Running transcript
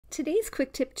Today's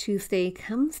Quick Tip Tuesday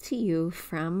comes to you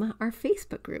from our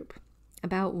Facebook group.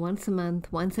 About once a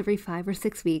month, once every 5 or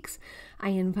 6 weeks, I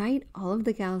invite all of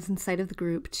the gals inside of the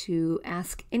group to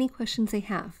ask any questions they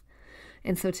have.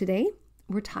 And so today,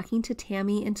 we're talking to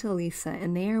Tammie and to Lisa,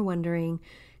 and they are wondering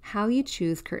how you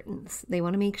choose curtains. They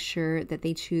want to make sure that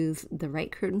they choose the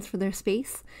right curtains for their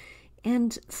space.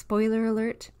 And spoiler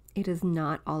alert, it is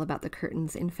not all about the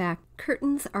curtains. In fact,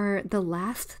 curtains are the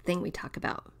last thing we talk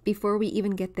about. Before we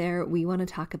even get there, we want to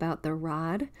talk about the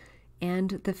rod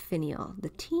and the finial,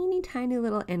 the teeny tiny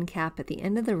little end cap at the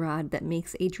end of the rod that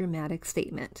makes a dramatic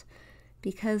statement.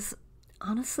 Because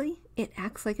honestly, it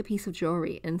acts like a piece of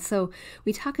jewelry. And so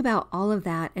we talk about all of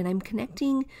that, and I'm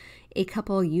connecting a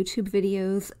couple YouTube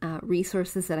videos,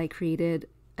 resources that I created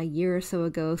a year or so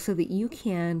ago so that you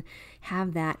can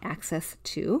have that access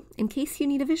to in case you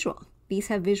need a visual. These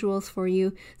have visuals for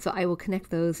you, so I will connect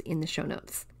those in the show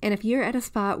notes. And if you're at a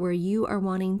spot where you are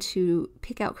wanting to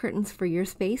pick out curtains for your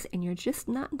space and you're just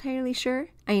not entirely sure,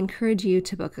 I encourage you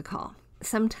to book a call.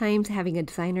 Sometimes having a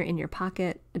designer in your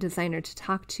pocket, a designer to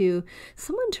talk to,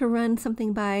 someone to run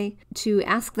something by, to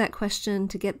ask that question,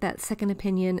 to get that second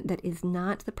opinion that is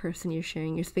not the person you're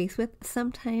sharing your space with,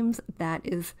 sometimes that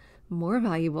is more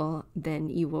valuable than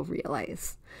you will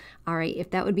realize. All right, if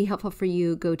that would be helpful for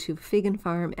you, go to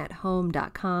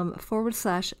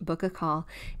figandfarmathome.com/book a call,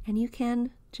 and you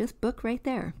can just book right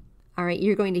there. All right,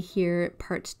 you're going to hear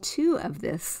part 2 of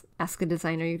this Ask a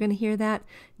Designer. You're going to hear that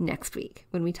next week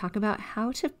when we talk about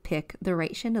how to pick the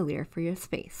right chandelier for your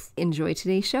space. Enjoy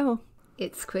today's show.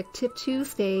 It's Quick Tip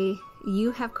Tuesday.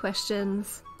 You have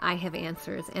questions, I have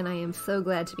answers, and I am so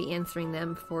glad to be answering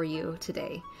them for you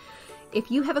today. If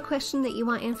you have a question that you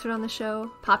want answered on the show,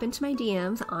 pop into my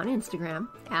DMs on Instagram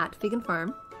at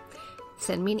figandfarm.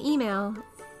 Send me an email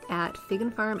at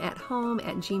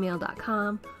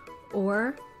figandfarmathome@gmail.com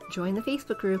or join the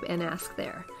Facebook group and ask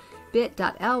there.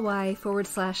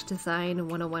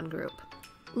 bit.ly/design101 group.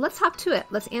 Let's hop to it.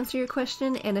 Let's answer your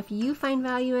question. And if you find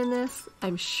value in this,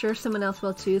 I'm sure someone else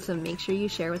will too. So make sure you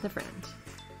share with a friend.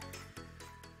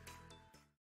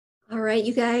 All right,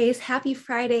 you guys, happy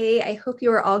Friday. I hope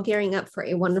you are all gearing up for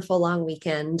a wonderful long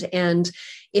weekend. And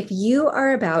if you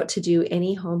are about to do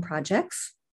any home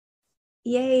projects,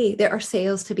 yay, there are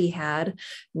sales to be had.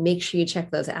 Make sure you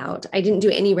check those out. I didn't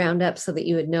do any roundups so that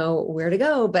you would know where to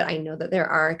go, but I know that there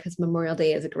are because Memorial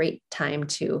Day is a great time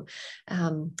to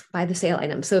buy the sale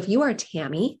items. So if you are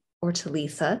Tammie or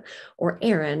Lisa or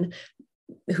Aaron,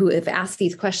 who have asked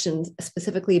these questions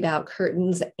specifically about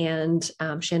curtains and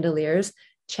chandeliers,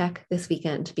 check this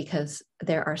weekend because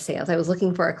there are sales. I was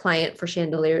looking for a client for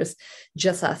chandeliers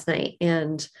just last night,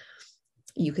 and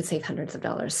you could save hundreds of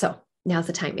dollars. So now's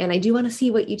the time. And I do want to see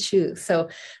what you choose. So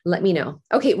let me know.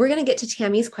 Okay, we're going to get to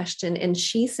Tammie's question. And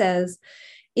she says,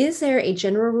 is there a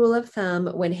general rule of thumb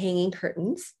when hanging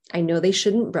curtains? I know they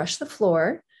shouldn't brush the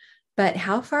floor, but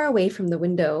how far away from the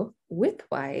window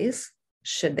width-wise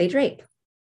should they drape?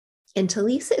 And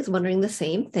Talisa is wondering the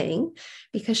same thing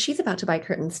because she's about to buy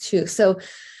curtains too. So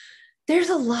there's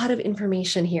a lot of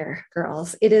information here,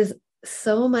 girls. It is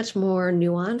so much more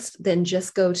nuanced than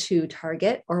just go to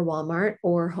Target or Walmart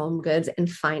or Home Goods and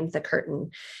find the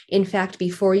curtain. In fact,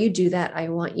 before you do that, I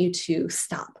want you to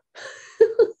stop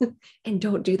and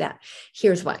don't do that.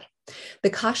 Here's why. The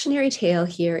cautionary tale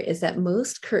here is that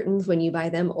most curtains, when you buy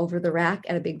them over the rack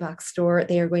at a big box store,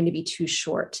 they are going to be too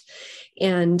short.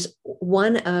 And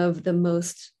one of the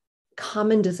most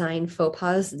common design faux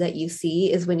pas that you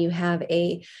see is when you have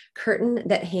a curtain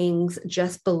that hangs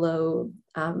just below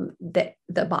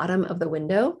the bottom of the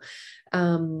window.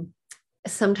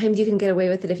 Sometimes you can get away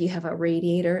with it if you have a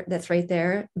radiator that's right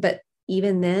there, but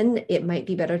even then it might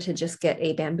be better to just get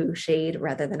a bamboo shade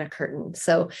rather than a curtain.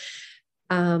 So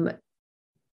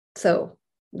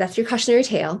that's your cautionary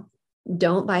tale.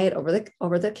 Don't buy it over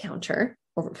the counter.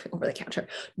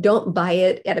 Don't buy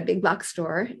it at a big box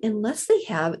store unless they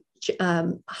have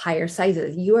higher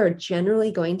sizes. You are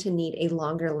generally going to need a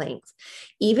longer length.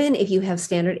 Even if you have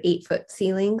standard 8-foot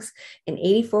ceilings, an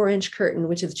 84-inch curtain,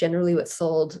 which is generally what's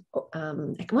sold, I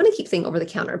want to keep saying over the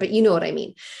counter, but you know what I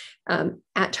mean.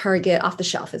 At Target, off the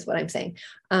shelf is what I'm saying.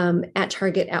 At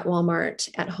Target, at Walmart,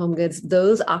 at Home Goods,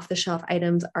 those off the shelf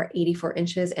items are 84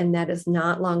 inches, and that is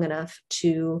not long enough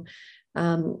to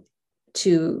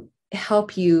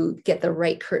help you get the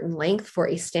right curtain length for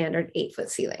a standard 8-foot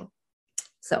ceiling.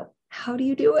 So how do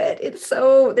you do it? There's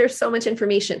so much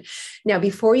information. Now,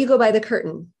 before you go buy the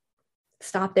curtain,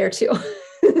 stop there too.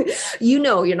 You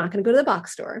know, you're not going to go to the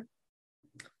box store.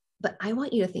 But I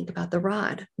want you to think about the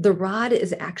rod. The rod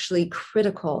is actually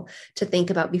critical to think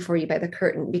about before you buy the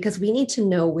curtain, because we need to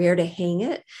know where to hang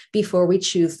it before we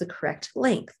choose the correct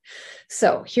length.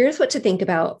 So here's what to think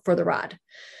about for the rod.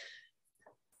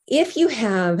 If you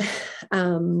have,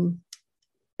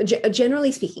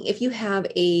 generally speaking, if you have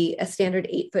a standard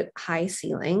 8-foot high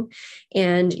ceiling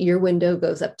and your window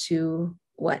goes up to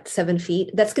 7 feet,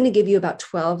 that's going to give you about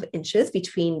 12 inches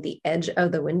between the edge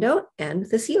of the window and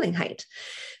the ceiling height.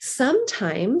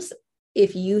 Sometimes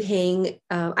if you hang,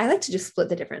 I like to just split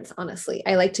the difference, honestly.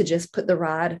 I like to just put the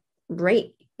rod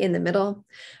right in the middle,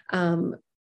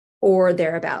 or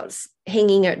thereabouts.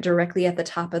 Hanging it directly at the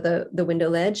top of the window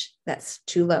ledge, that's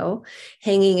too low.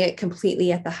 Hanging it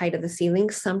completely at the height of the ceiling,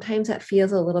 sometimes that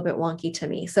feels a little bit wonky to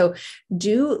me. So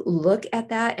do look at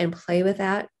that and play with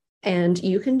that. And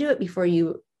you can do it before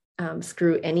you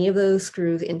screw any of those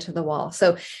screws into the wall.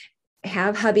 So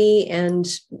have hubby and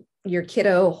your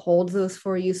kiddo hold those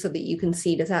for you so that you can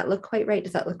see, does that look quite right?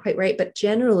 Does that look quite right? But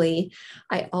generally,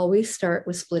 I always start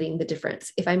with splitting the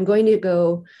difference. If I'm going to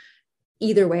go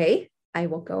either way, I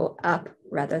will go up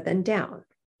rather than down.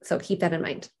 So keep that in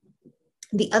mind.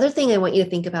 The other thing I want you to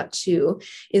think about too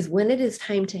is when it is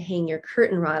time to hang your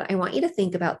curtain rod, I want you to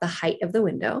think about the height of the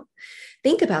window.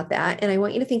 Think about that. And I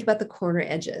want you to think about the corner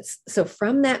edges. So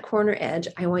from that corner edge,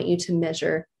 I want you to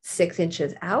measure 6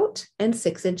 inches out and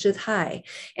 6 inches high.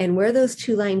 And where those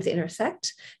two lines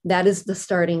intersect, that is the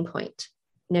starting point.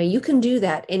 Now you can do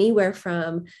that anywhere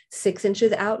from 6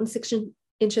 inches out and 6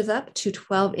 inches up to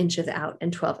 12 inches out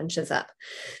and 12 inches up.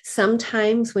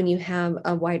 Sometimes when you have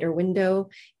a wider window,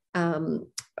 or,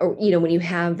 when you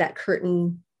have that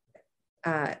curtain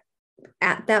at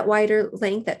that wider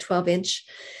length, that 12-inch,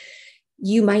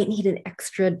 you might need an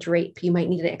extra drape. You might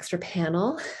need an extra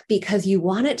panel because you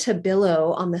want it to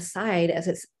billow on the side as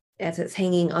it's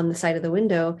hanging on the side of the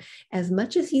window as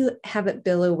much as you have it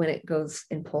billow when it goes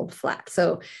and pulled flat.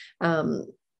 So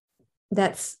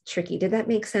that's tricky. Did that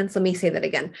make sense? Let me say that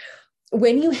again.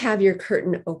 When you have your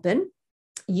curtain open,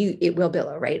 it will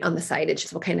billow right on the side. It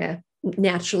just will kind of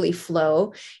naturally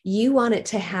flow. You want it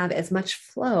to have as much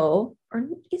flow, or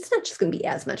it's not just going to be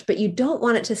as much, but you don't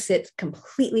want it to sit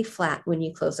completely flat when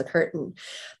you close the curtain.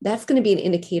 That's going to be an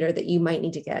indicator that you might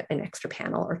need to get an extra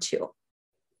panel or two.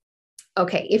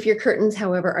 Okay, if your curtains,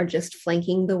 however, are just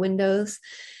flanking the windows,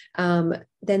 then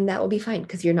that will be fine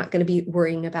because you're not going to be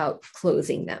worrying about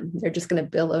closing them. They're just going to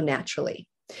billow naturally.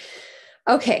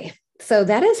 Okay, so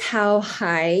that is how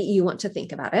high you want to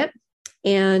think about it.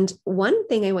 And one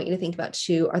thing I want you to think about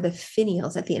too are the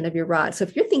finials at the end of your rod. So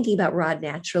if you're thinking about rod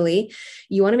naturally,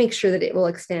 you want to make sure that it will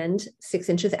extend 6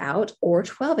 inches out or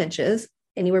 12 inches,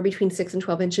 anywhere between 6 and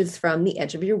 12 inches from the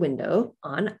edge of your window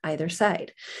on either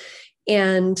side.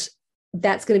 And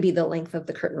that's going to be the length of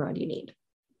the curtain rod you need.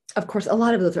 Of course, a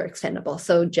lot of those are extendable.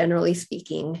 So generally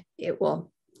speaking, you'll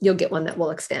get one that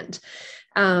will extend.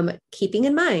 Keeping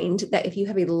in mind that if you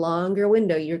have a longer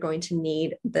window, you're going to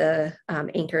need the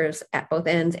anchors at both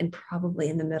ends and probably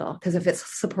in the middle, because if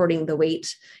it's supporting the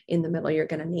weight in the middle, you're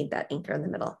going to need that anchor in the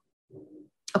middle.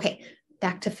 Okay,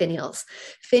 back to finials.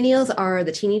 Finials are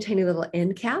the teeny tiny little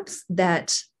end caps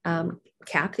that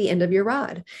cap the end of your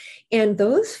rod. And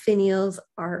those finials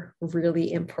are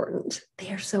really important.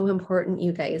 They are so important,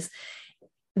 you guys.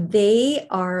 They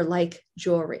are like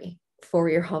jewelry for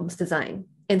your home's design.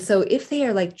 And so if they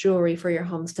are like jewelry for your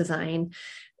home's design,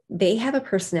 they have a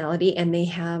personality and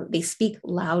they speak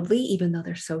loudly, even though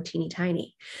they're so teeny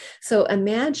tiny. So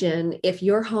imagine if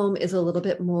your home is a little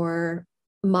bit more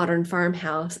modern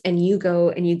farmhouse and you go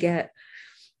and you get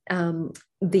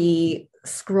the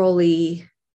scrolly,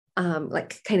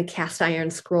 like kind of cast iron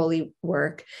scrolly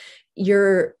work,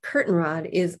 your curtain rod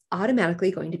is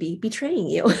automatically going to be betraying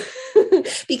you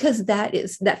because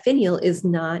that finial is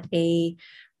not a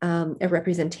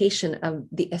representation of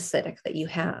the aesthetic that you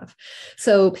have.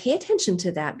 So pay attention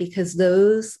to that because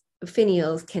those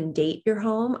finials can date your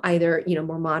home, either,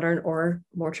 more modern or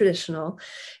more traditional,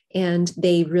 and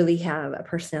they really have a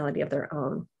personality of their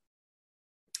own.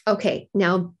 Okay,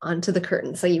 now onto the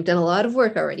curtain. So you've done a lot of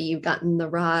work already. You've gotten the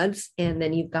rods and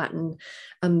then you've gotten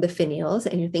the finials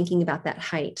and you're thinking about that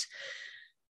height.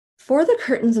 For the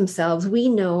curtains themselves, we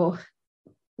know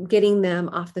getting them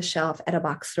off the shelf at a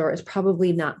box store is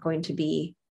probably not going to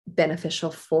be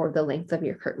beneficial for the length of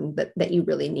your curtain that you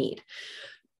really need.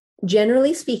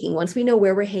 Generally speaking, once we know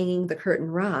where we're hanging the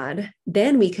curtain rod,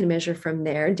 then we can measure from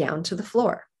there down to the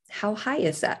floor. How high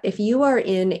is that? If you are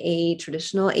in a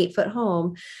traditional 8-foot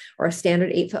home or a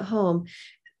standard 8-foot home,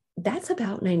 that's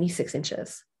about 96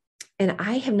 inches. And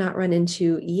I have not run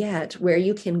into yet where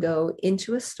you can go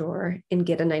into a store and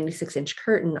get a 96-inch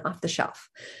curtain off the shelf.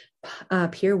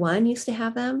 Pier 1 used to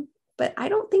have them, but I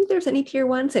don't think there's any Pier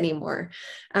 1s anymore.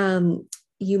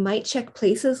 You might check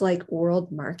places like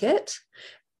World Market,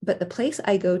 but the place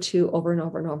I go to over and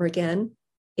over and over again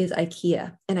is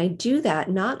IKEA. And I do that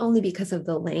not only because of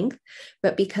the length,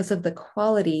 but because of the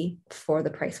quality for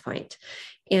the price point.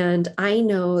 And I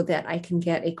know that I can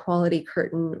get a quality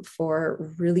curtain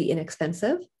for really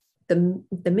inexpensive. The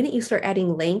minute you start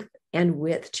adding length and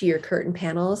width to your curtain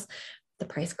panels, the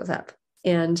price goes up.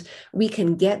 And we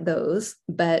can get those,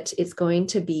 but it's going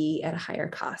to be at a higher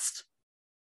cost.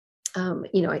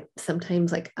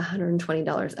 Sometimes like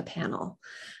 $120 a panel,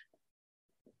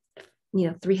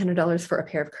 $300 for a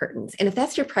pair of curtains. And if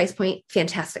that's your price point,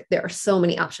 fantastic. There are so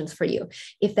many options for you.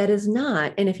 If that is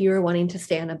not, and if you are wanting to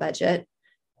stay on a budget,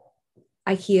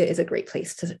 IKEA is a great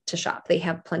place to shop. They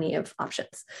have plenty of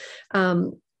options.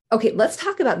 Okay, let's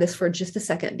talk about this for just a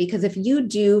second, because if you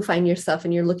do find yourself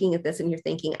and you're looking at this and you're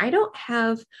thinking, I'm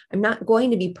not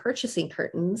going to be purchasing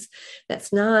curtains.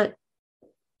 That's not,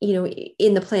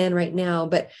 in the plan right now,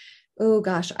 but oh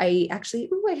gosh, I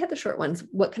had the short ones.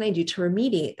 What can I do to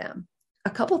remediate them?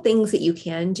 A couple things that you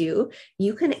can do.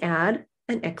 You can add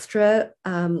an extra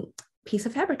piece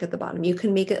of fabric at the bottom. You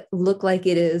can make it look like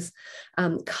it is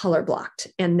color blocked.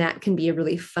 And that can be a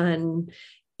really fun,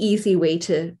 easy way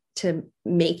to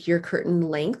make your curtain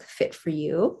length fit for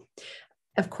you.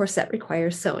 Of course, that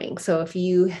requires sewing. So if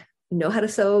you know how to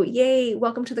sew, yay,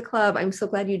 welcome to the club. I'm so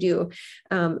glad you do.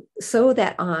 Sew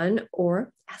that on,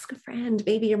 or ask a friend.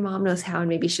 Maybe your mom knows how, and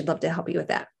maybe she'd love to help you with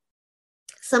that.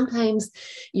 Sometimes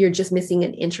you're just missing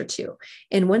an inch or two.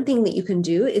 And one thing that you can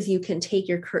do is you can take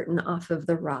your curtain off of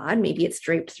the rod. Maybe it's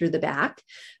draped through the back,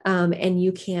 and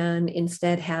you can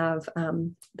instead have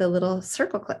the little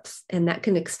circle clips, and that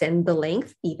can extend the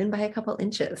length even by a couple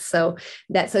inches. So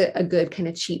that's a good kind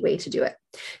of cheat way to do it.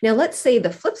 Now, let's say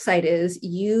the flip side is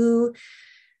you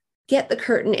get the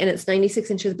curtain and it's 96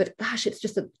 inches, but gosh, it's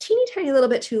just a teeny tiny little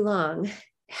bit too long.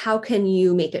 How can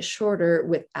you make it shorter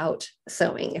without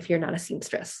sewing if you're not a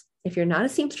seamstress? If you're not a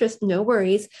seamstress, no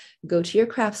worries. Go to your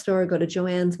craft store, go to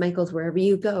Joann's, Michael's, wherever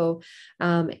you go,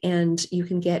 and you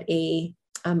can get an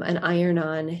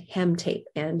iron-on hem tape,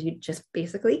 and you just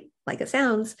basically, like it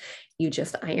sounds, you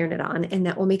just iron it on, and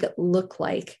that will make it look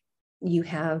like you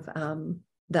have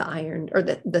the iron or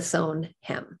the sewn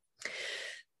hem.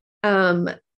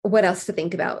 What else to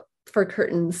think about for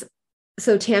curtains?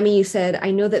 So Tammie, you said,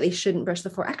 I know that they shouldn't brush the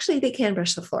floor. Actually, they can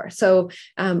brush the floor. So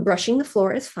brushing the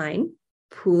floor is fine.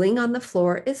 Pooling on the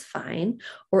floor is fine.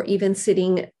 Or even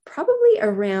sitting probably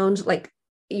around like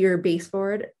your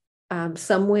baseboard,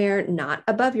 somewhere not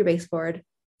above your baseboard,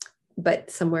 but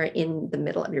somewhere in the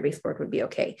middle of your baseboard would be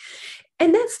okay.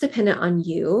 And that's dependent on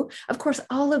you. Of course,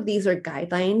 all of these are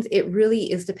guidelines. It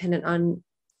really is dependent on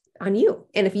you.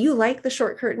 And if you like the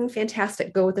short curtain,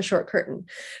 fantastic, go with the short curtain.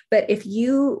 But if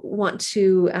you want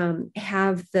to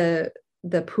have the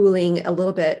pooling a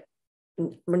little bit,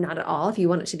 or not at all, if you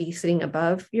want it to be sitting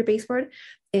above your baseboard,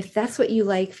 if that's what you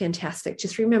like, fantastic.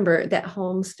 Just remember that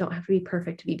homes don't have to be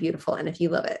perfect to be beautiful. And if you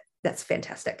love it, that's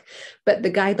fantastic. But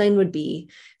the guideline would be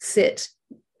sit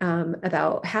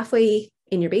about halfway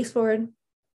in your baseboard,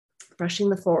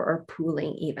 brushing the floor or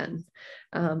pooling even.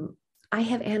 I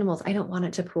have animals. I don't want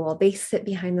it to pool. They sit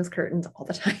behind those curtains all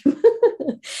the time.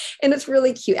 And it's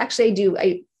really cute.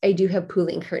 Actually, I do have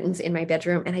pooling curtains in my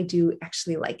bedroom, and I do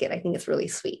actually like it. I think it's really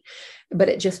sweet, but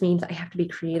it just means I have to be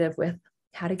creative with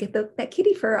how to get that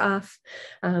kitty fur off,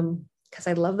 because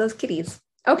I love those kitties.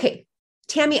 Okay,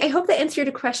 Tammie, I hope that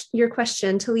answered your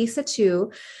question. To Lisa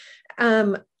too.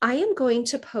 I am going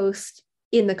to post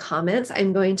in the comments.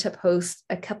 I'm going to post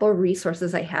a couple of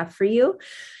resources I have for you.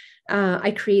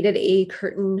 I created a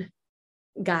curtain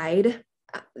guide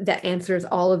that answers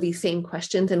all of these same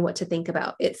questions and what to think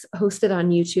about. It's hosted on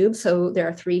YouTube. So there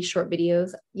are 3 short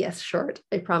videos. Yes, short,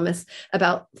 I promise,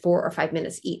 about 4 or 5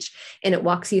 minutes each. And it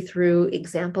walks you through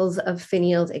examples of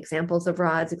finials, examples of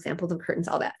rods, examples of curtains,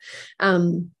 all that.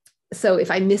 So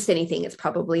if I missed anything, it's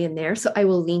probably in there. So I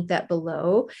will link that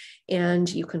below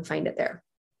and you can find it there.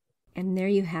 And there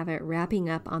you have it, wrapping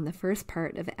up on the first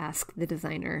part of Ask the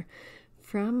Designer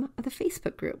from the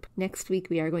Facebook group. Next week,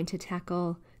 we are going to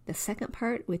tackle the second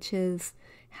part, which is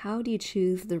how do you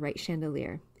choose the right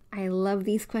chandelier? I love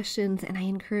these questions, and I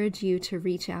encourage you to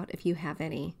reach out if you have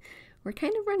any. We're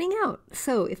kind of running out,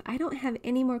 so if I don't have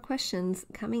any more questions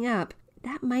coming up,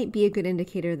 that might be a good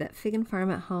indicator that Fig and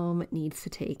Farm at Home needs to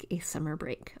take a summer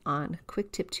break on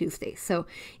Quick Tip Tuesday. So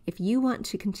if you want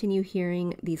to continue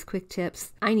hearing these quick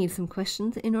tips, I need some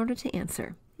questions in order to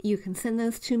answer. You can send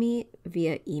those to me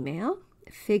via email,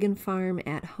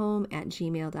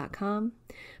 figandfarmathome@gmail.com.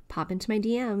 Pop into my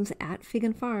DMs at Fig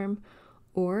and Farm,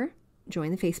 or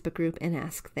join the Facebook group and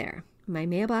ask there. My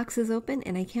mailbox is open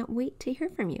and I can't wait to hear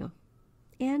from you.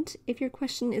 And if your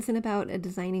question isn't about a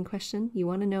designing question, you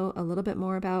want to know a little bit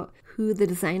more about who the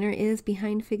designer is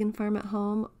behind Fig and Farm at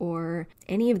Home or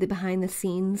any of the behind the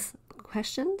scenes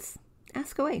questions,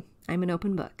 ask away. I'm an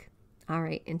open book. All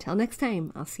right, until next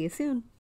time, I'll see you soon.